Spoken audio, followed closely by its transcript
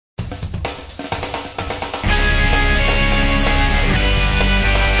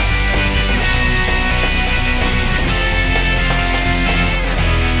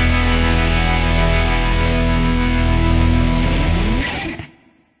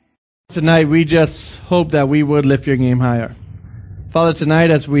Tonight, we just hope that we would lift your game higher. Father, tonight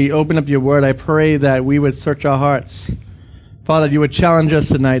as we open up your word, I pray that we would search our hearts. Father, you would challenge us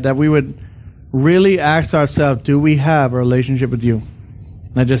tonight, that we would really ask ourselves, do we have a relationship with you?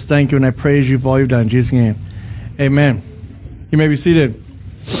 And I just thank you and I praise you for all you've done. In Jesus' name, amen. You may be seated.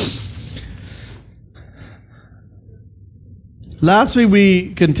 Last week,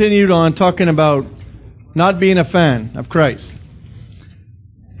 we continued on talking about not being a fan of Christ.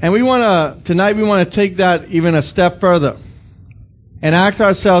 And tonight we want to take that even a step further and ask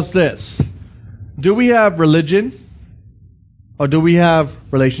ourselves this: do we have religion or do we have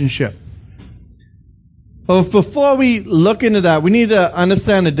relationship? Well, before we look into that, we need to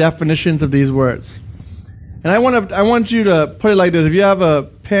understand the definitions of these words. And I want you to put it like this. If you have a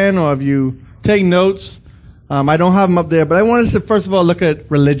pen or if you take notes, I don't have them up there, but I want us to first of all look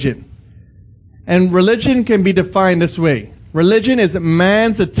at religion. And religion can be defined this way. Religion is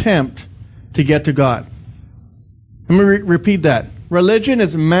man's attempt to get to God. Let me repeat that. Religion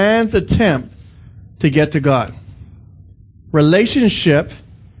is man's attempt to get to God. Relationship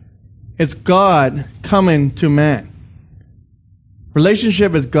is God coming to man.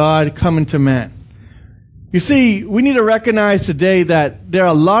 Relationship is God coming to man. You see, we need to recognize today that there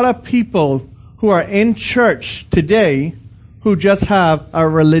are a lot of people who are in church today who just have a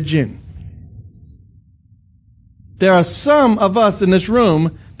religion. There are some of us in this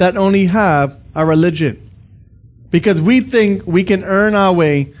room that only have a religion because we think we can earn our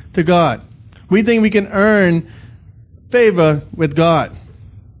way to God. We think we can earn favor with God.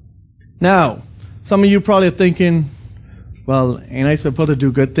 Now, some of you probably are thinking, well, ain't I supposed to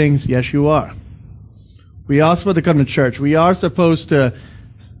do good things? Yes, you are. We are supposed to come to church. We are supposed to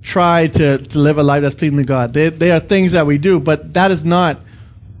try to live a life that's pleasing to God. There are things that we do, but that is not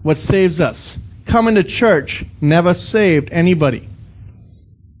what saves us. Coming to church never saved anybody.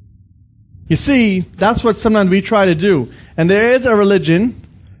 You see, that's what sometimes we try to do. And there is a religion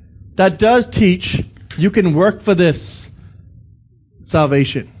that does teach you can work for this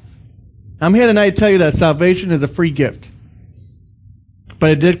salvation. I'm here tonight to tell you that salvation is a free gift. But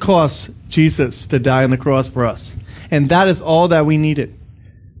it did cost Jesus to die on the cross for us. And that is all that we needed.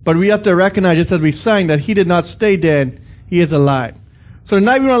 But we have to recognize, just as we sang, that he did not stay dead, he is alive. So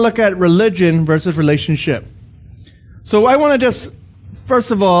tonight we want to look at religion versus relationship. So I want to just, first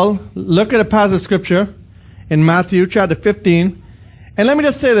of all, look at a passage of scripture in Matthew chapter 15. And let me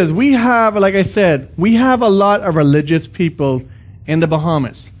just say this. We have, like I said, we have a lot of religious people in the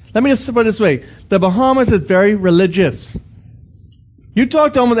Bahamas. Let me just put it this way. The Bahamas is very religious. You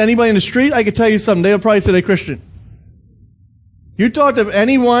talk to almost anybody in the street, I can tell you something. They'll probably say they're Christian. You talk to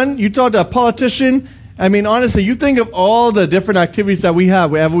anyone, you talk to a politician, I mean, honestly, you think of all the different activities that we have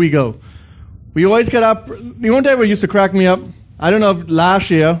wherever we go. We always get up. One day what used to crack me up, I don't know if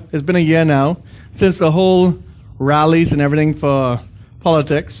last year, it's been a year now, since the whole rallies and everything for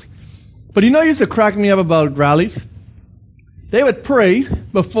politics. But it used to crack me up about rallies? They would pray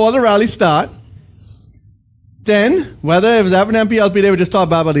before the rally start. Then, whether it was FNMPLP, they would just talk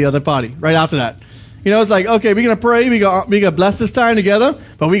about the other party right after that. It's like, okay, we're going to pray, we're going to bless this time together,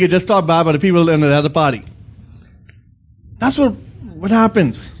 but we could just talk about the people in the other party. That's what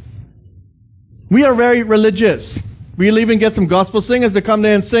happens. We are very religious. We'll even get some gospel singers to come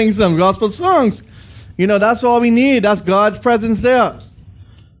there and sing some gospel songs. That's all we need. That's God's presence there.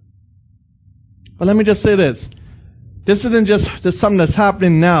 But let me just say this. This isn't just something that's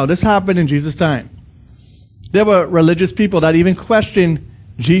happening now. This happened in Jesus' time. There were religious people that even questioned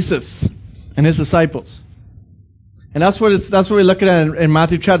Jesus and his disciples. And that's what we're looking at in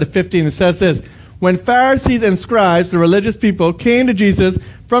Matthew chapter 15. It says this: when Pharisees and scribes, the religious people, came to Jesus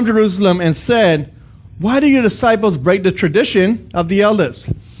from Jerusalem and said, "Why do your disciples break the tradition of the elders?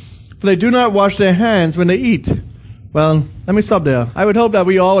 For they do not wash their hands when they eat." Well, let me stop there. I would hope that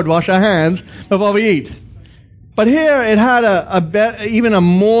we all would wash our hands before we eat. But here it had even a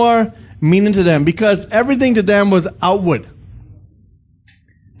more meaning to them, because everything to them was outward.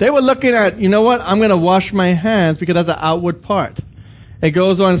 They were looking at, I'm going to wash my hands because that's the outward part. It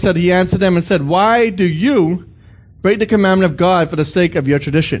goes on and said, he answered them and said, "Why do you break the commandment of God for the sake of your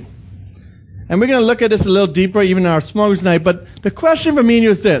tradition?" And we're going to look at this a little deeper, even in our small groups tonight. But the question for me and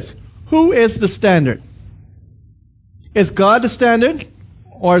you is this: who is the standard? Is God the standard,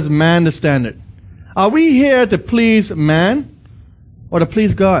 or is man the standard? Are we here to please man or to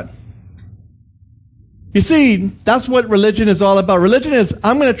please God? You see, that's what religion is all about. Religion is,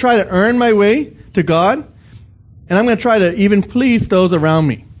 I'm going to try to earn my way to God, and I'm going to try to even please those around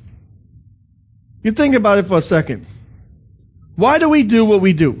me. You think about it for a second. Why do we do what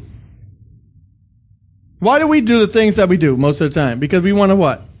we do? Why do we do the things that we do most of the time? Because we want to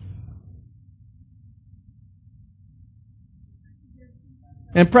what?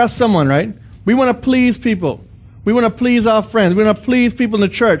 Impress someone, right? We want to please people. We want to please our friends. We want to please people in the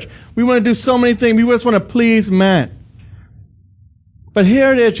church. We want to do so many things. We just want to please man. But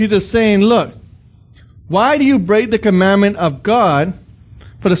here it is, Jesus saying, look, why do you break the commandment of God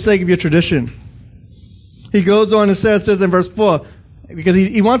for the sake of your tradition? He goes on and says this in verse 4, because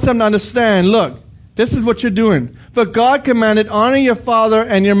he wants them to understand, look, this is what you're doing. For God commanded, honor your father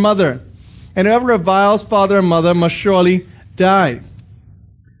and your mother, and whoever reviles father and mother must surely die.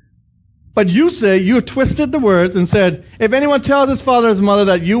 But you say, you twisted the words and said, if anyone tells his father or his mother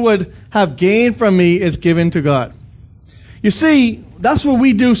that you would have gained from me is given to God. You see, that's what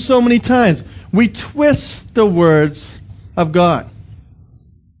we do so many times. We twist the words of God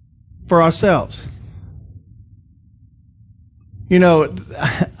for ourselves. You know,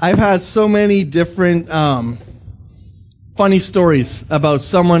 I've had so many different funny stories about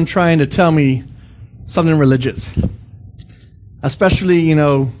someone trying to tell me something religious. Especially, you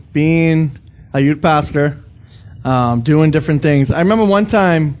know, being a youth pastor, doing different things. I remember one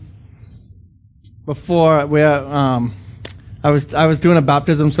time before where I was doing a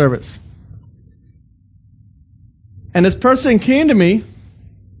baptism service. And this person came to me.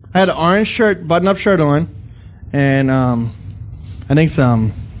 I had an orange shirt, button-up shirt on, and I think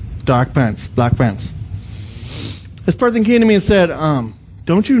some dark pants, black pants. This person came to me and said,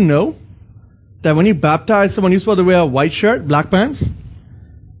 don't you know that when you baptize someone, you're supposed to wear a white shirt, black pants?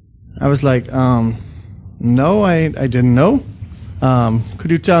 I was like, no, I didn't know.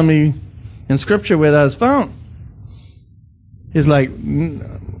 Could you tell me in Scripture where that is found? He's like,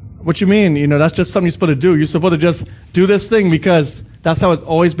 what you mean? You know, that's just something you're supposed to do. You're supposed to just do this thing because that's how it's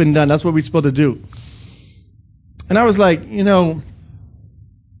always been done. That's what we're supposed to do. And I was like, you know,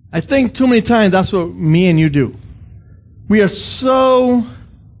 I think too many times that's what me and you do. We are so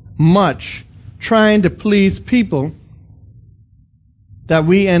much trying to please people that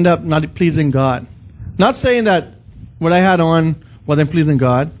we end up not pleasing God. Not saying that what I had on wasn't pleasing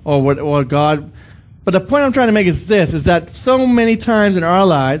God or God, but the point I'm trying to make is this, is that so many times in our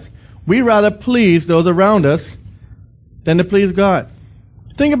lives, we rather please those around us than to please God.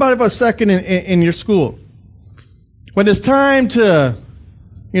 Think about it for a second in your school. When it's time to,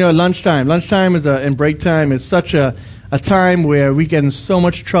 you know, lunchtime. Lunchtime is and break time is such a time where we get in so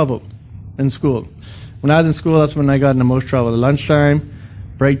much trouble in school. When I was in school, that's when I got in the most trouble. Lunchtime,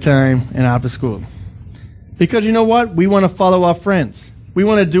 break time, and after school. Because you know what? We want to follow our friends. We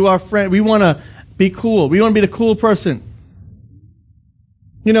want to do our friend. We want to be cool. We want to be the cool person.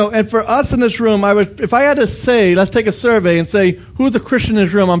 You know, and for us in this room, if I had to say, let's take a survey and say, who's a Christian in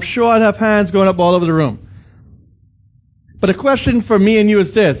this room? I'm sure I'd have hands going up all over the room. But the question for me and you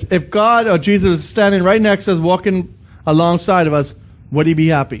is this. If God or Jesus was standing right next to us, walking alongside of us, would he be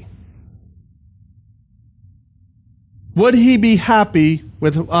happy? Would he be happy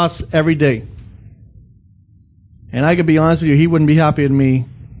with us every day? And I can be honest with you, he wouldn't be happy with me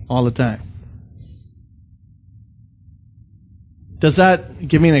all the time. Does that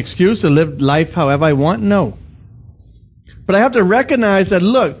give me an excuse to live life however I want? No. But I have to recognize that,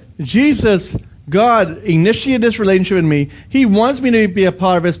 look, Jesus, God initiated this relationship with me. He wants me to be a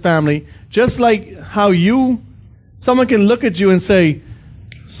part of his family, just like how someone can look at you and say,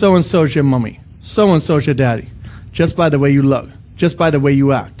 so-and-so's your mommy, so-and-so's your daddy, just by the way you look, just by the way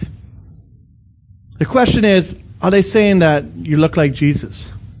you act. The question is, are they saying that you look like Jesus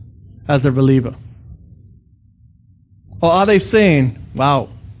as a believer? Or are they saying, wow,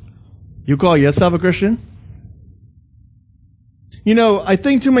 you call yourself a Christian? You know, I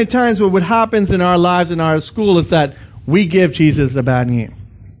think too many times what happens in our lives, in our school, is that we give Jesus a bad name.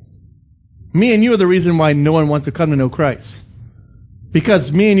 Me and you are the reason why no one wants to come to know Christ.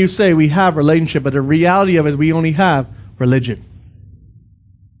 Because me and you say we have relationship, but the reality of it is we only have religion.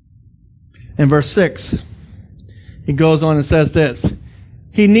 In verse 6, he goes on and says this.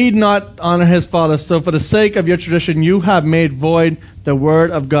 He need not honor his father, so for the sake of your tradition, you have made void the word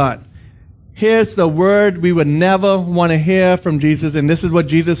of God. Here's the word we would never want to hear from Jesus, and this is what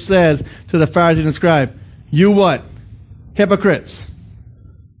Jesus says to the Pharisees and scribes. You what? Hypocrites.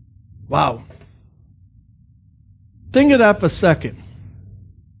 Wow. Think of that for a second.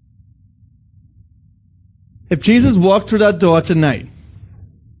 If Jesus walked through that door tonight,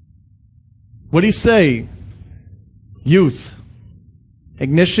 what did he say? Youth,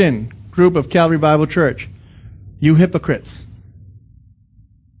 Ignition group of Calvary Bible Church, you hypocrites.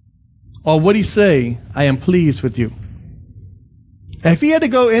 Or would he say, I am pleased with you? And if he had to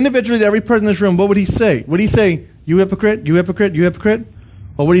go individually to every person in this room, what would he say? Would he say, you hypocrite, you hypocrite, you hypocrite?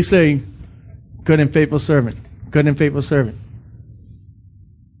 Or would he say, good and faithful servant, good and faithful servant?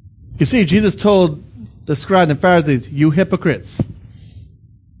 You see, Jesus told the scribes and Pharisees, you hypocrites.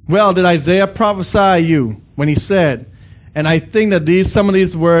 Well, did Isaiah prophesy you when he said, and I think that some of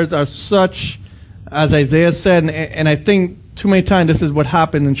these words are such, as Isaiah said, and I think too many times this is what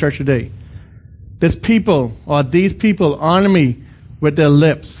happened in church today. These people honor me with their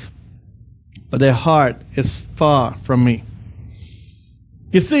lips, but their heart is far from me.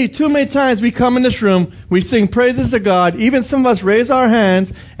 You see, too many times we come in this room, we sing praises to God, even some of us raise our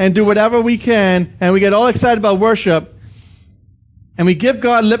hands and do whatever we can, and we get all excited about worship, and we give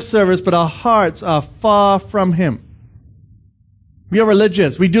God lip service, but our hearts are far from Him. We are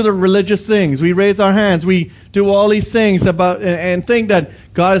religious. We do the religious things. We raise our hands. We do all these things and think that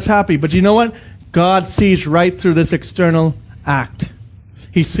God is happy. But you know what? God sees right through this external act.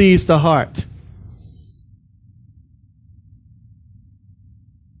 He sees the heart.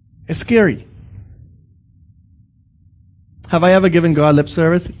 It's scary. Have I ever given God lip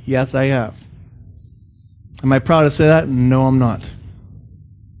service? Yes, I have. Am I proud to say that? No, I'm not.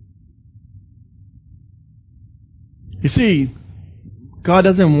 You see, God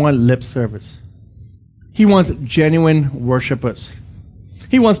doesn't want lip service. He wants genuine worshipers.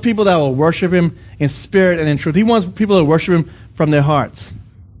 He wants people that will worship Him in spirit and in truth. He wants people to worship Him from their hearts.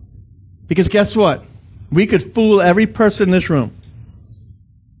 Because guess what? We could fool every person in this room.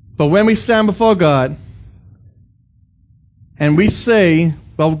 But when we stand before God and we say,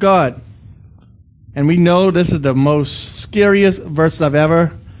 well, God, and we know this is the most scariest verse I've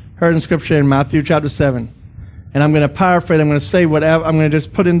ever heard in Scripture in Matthew chapter 7. And I'm going to paraphrase, I'm going to say whatever, I'm going to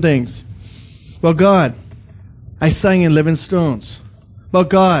just put in things. Well, God, I sang in Living Stones. Well,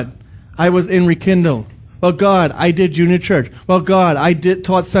 God, I was in Rekindle. Well, God, I did junior church. Well, God, I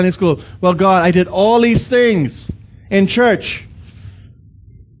taught Sunday school. Well, God, I did all these things in church.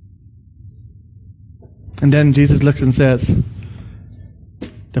 And then Jesus looks and says,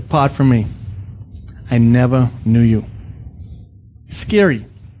 depart from me. I never knew you. Scary.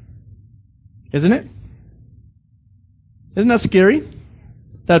 Isn't it? Isn't that scary?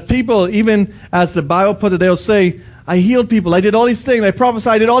 That people, even as the Bible put it, they'll say, I healed people, I did all these things, I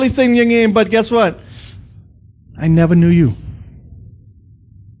prophesied, I did all these things in your name, but guess what? I never knew you.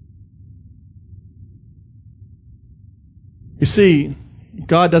 You see,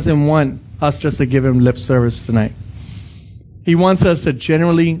 God doesn't want us just to give Him lip service tonight. He wants us to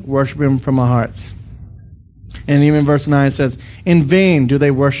genuinely worship Him from our hearts. And even verse 9 says, in vain do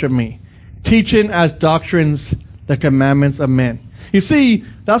they worship me, teaching as doctrines the commandments of men. You see,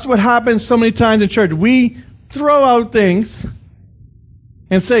 that's what happens so many times in church. We throw out things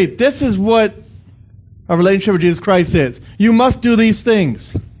and say, this is what a relationship with Jesus Christ is. You must do these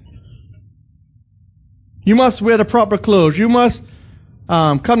things. You must wear the proper clothes. You must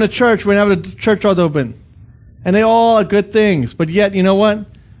come to church whenever the church doors open. And they all are good things. But yet, you know what?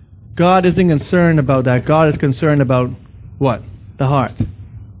 God isn't concerned about that. God is concerned about what? The heart.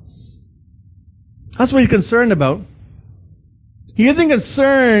 That's what He's concerned about. He isn't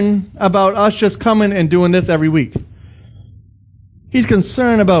concerned about us just coming and doing this every week. He's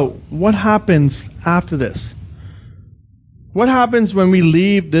concerned about what happens after this. What happens when we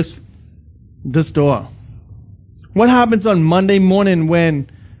leave this door? What happens on Monday morning when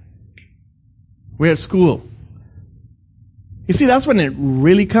we're at school? You see, that's when it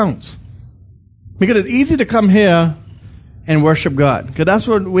really counts. Because it's easy to come here and worship God. Because that's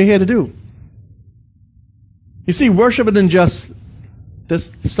what we're here to do. You see, worship isn't just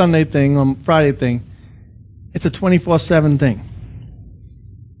this Sunday thing or Friday thing. It's a 24/7 thing.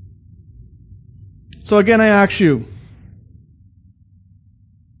 So again, I ask you,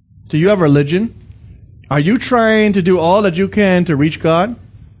 do you have religion? Are you trying to do all that you can to reach God?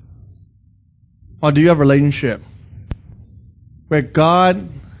 Or do you have a relationship where God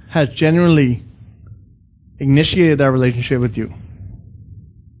has genuinely initiated that relationship with you?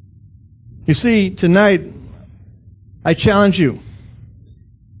 You see, tonight, I challenge you.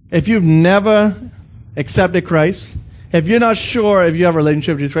 If you've never accepted Christ, if you're not sure if you have a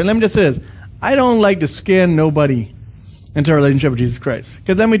relationship with Jesus Christ, let me just say this. I don't like to scare nobody into a relationship with Jesus Christ.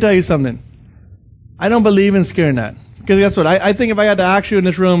 Because let me tell you something. I don't believe in scaring that. Because guess what? I think if I had to ask you in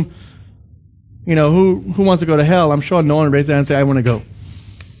this room, you know, who wants to go to hell, I'm sure no one would raise their hand and say, I want to go.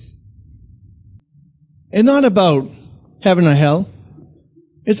 It's not about heaven or hell.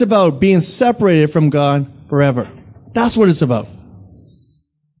 It's about being separated from God forever. That's what it's about.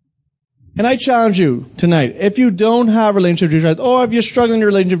 And I challenge you tonight, if you don't have a relationship with Jesus Christ, or if you're struggling in your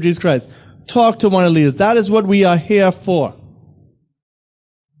relationship with Jesus Christ, talk to one of the leaders. That is what we are here for.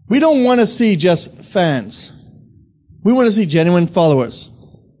 We don't want to see just fans. We want to see genuine followers.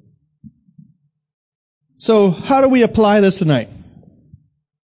 So how do we apply this tonight?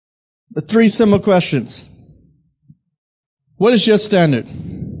 The 3 simple questions. What is your standard?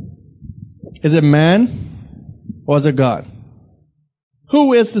 Is it man or is it God?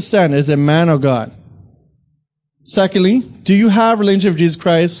 Who is the stand? Is it man or God? Secondly, do you have a relationship with Jesus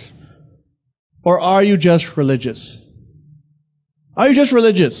Christ, or are you just religious? Are you just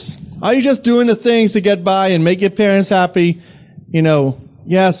religious? Are you just doing the things to get by and make your parents happy?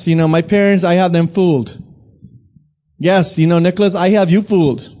 Yes, my parents, I have them fooled. Yes, Nicholas, I have you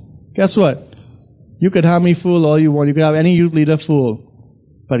fooled. Guess what? You could have me fool all you want. You could have any youth leader fool.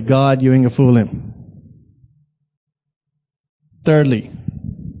 But God, you ain't gonna fool him. Thirdly,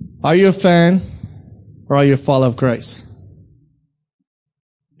 are you a fan or are you a follower of Christ?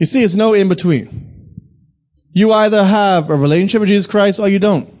 You see, it's no in between. You either have a relationship with Jesus Christ or you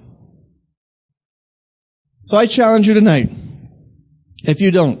don't. So I challenge you tonight, if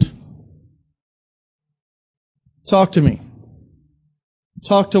you don't, talk to me.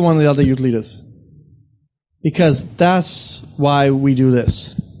 Talk to one of the other youth leaders. Because that's why we do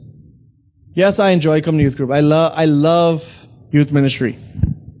this. Yes, I enjoy coming to youth group. I love youth ministry.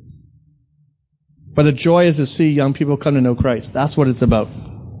 But the joy is to see young people come to know Christ. That's what it's about.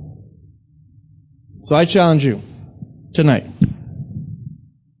 So I challenge you tonight.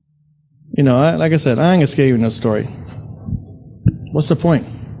 Like I said, I ain't gonna scare you with no story. What's the point?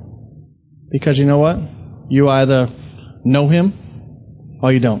 Because you know what? You either know him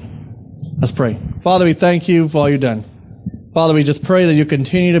or you don't. Let's pray. Father, we thank you for all you've done. Father, we just pray that you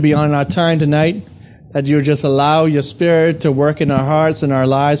continue to be on our time tonight, that you just allow your Spirit to work in our hearts and our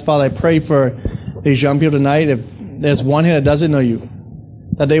lives. Father, I pray for these young people tonight. If there's one here that doesn't know you,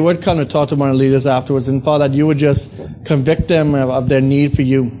 that they would come to talk to one of the leaders afterwards, and Father, that you would just convict them of their need for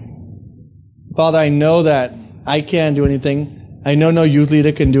you. Father, I know that I can't do anything. I know no youth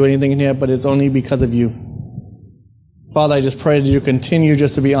leader can do anything in here, but it's only because of you. Father, I just pray that you continue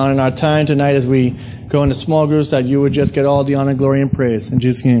just to be on in our time tonight as we go into small groups, that you would just get all the honor, glory, and praise. In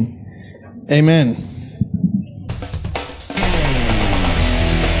Jesus' name, amen.